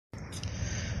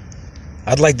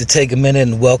I'd like to take a minute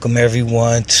and welcome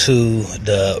everyone to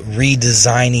the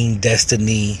Redesigning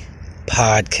Destiny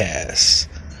podcast,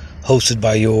 hosted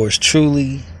by yours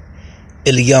truly,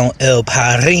 Ilion El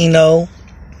Parino,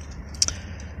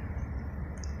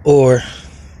 or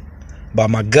by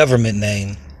my government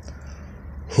name,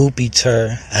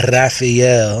 Jupiter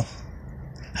Raphael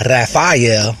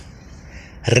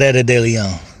Reda de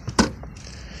Leon.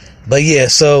 But yeah,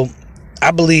 so I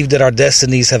believe that our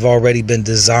destinies have already been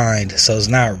designed. So it's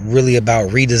not really about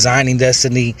redesigning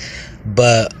destiny,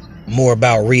 but more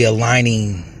about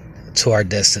realigning to our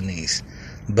destinies.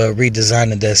 But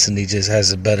redesigning destiny just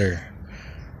has a better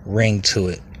ring to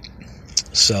it.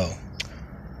 So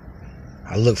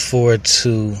I look forward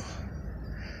to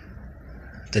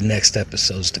the next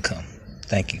episodes to come.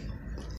 Thank you.